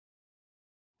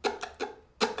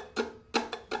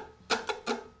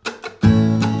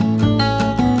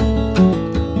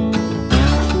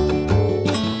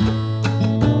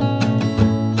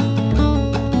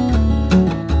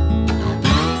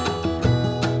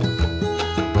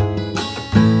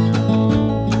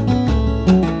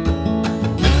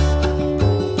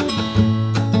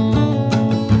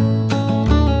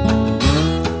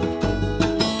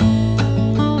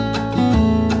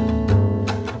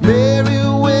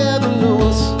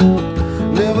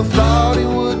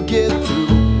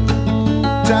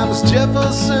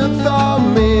ever since our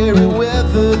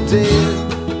Merriweather days.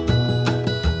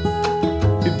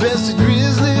 He bested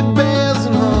grizzly bears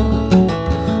and hunger,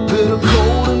 bitter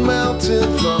cold and mountain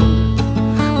thunder,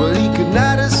 but he could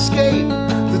not escape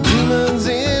the demons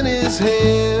in his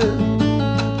head.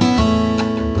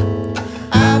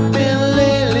 I've been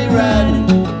lately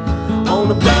riding on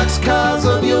the boxcars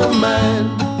of your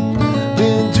mind,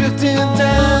 been drifting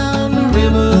down the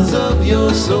rivers of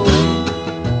your soul.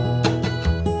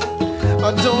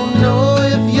 I don't know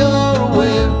if you're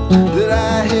aware that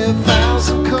I have found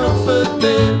some comfort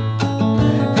there.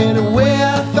 In a way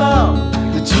I thought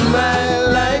that you might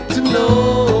like to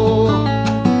know.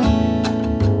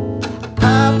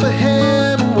 Papa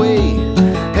Hemingway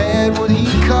had what he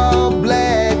called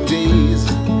black days.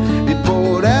 They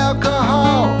poured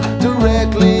alcohol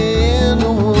directly in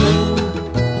the wound.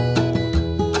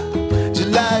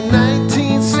 July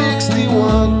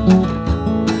 1961,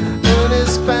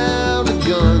 found a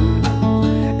gun,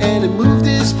 and he moved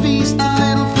his feast a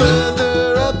little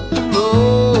further up the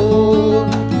road.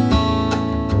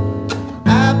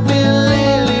 I've been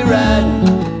lately riding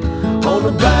on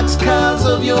the boxcars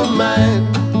of your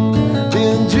mind,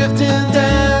 been drifting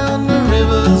down the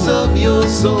rivers of your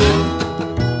soul.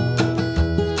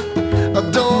 I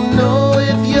don't know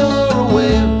if you're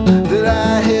aware that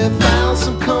I have found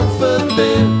some comfort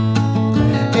there.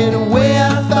 In a way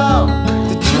I thought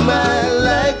that you might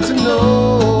like to know.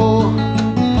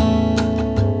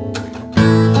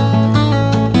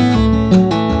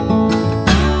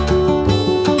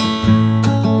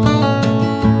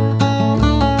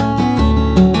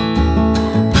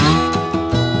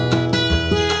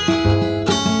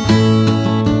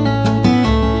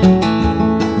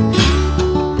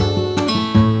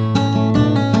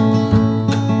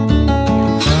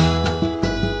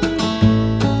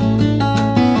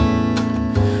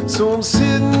 So I'm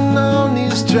sitting on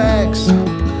these tracks,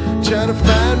 trying to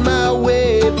find my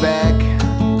way back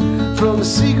from the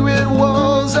secret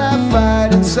wars I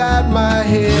fight inside my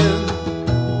head.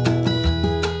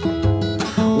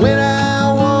 When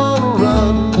I wanna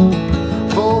run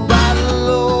for a bottle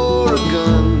or a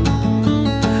gun,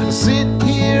 I sit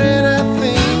here and I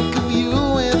think of you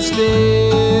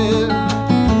instead.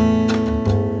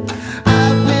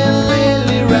 I've been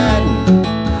lately riding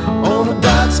on the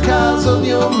boxcars of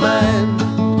your mind,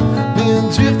 been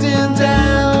drifting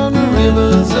down the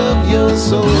rivers of your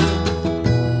soul.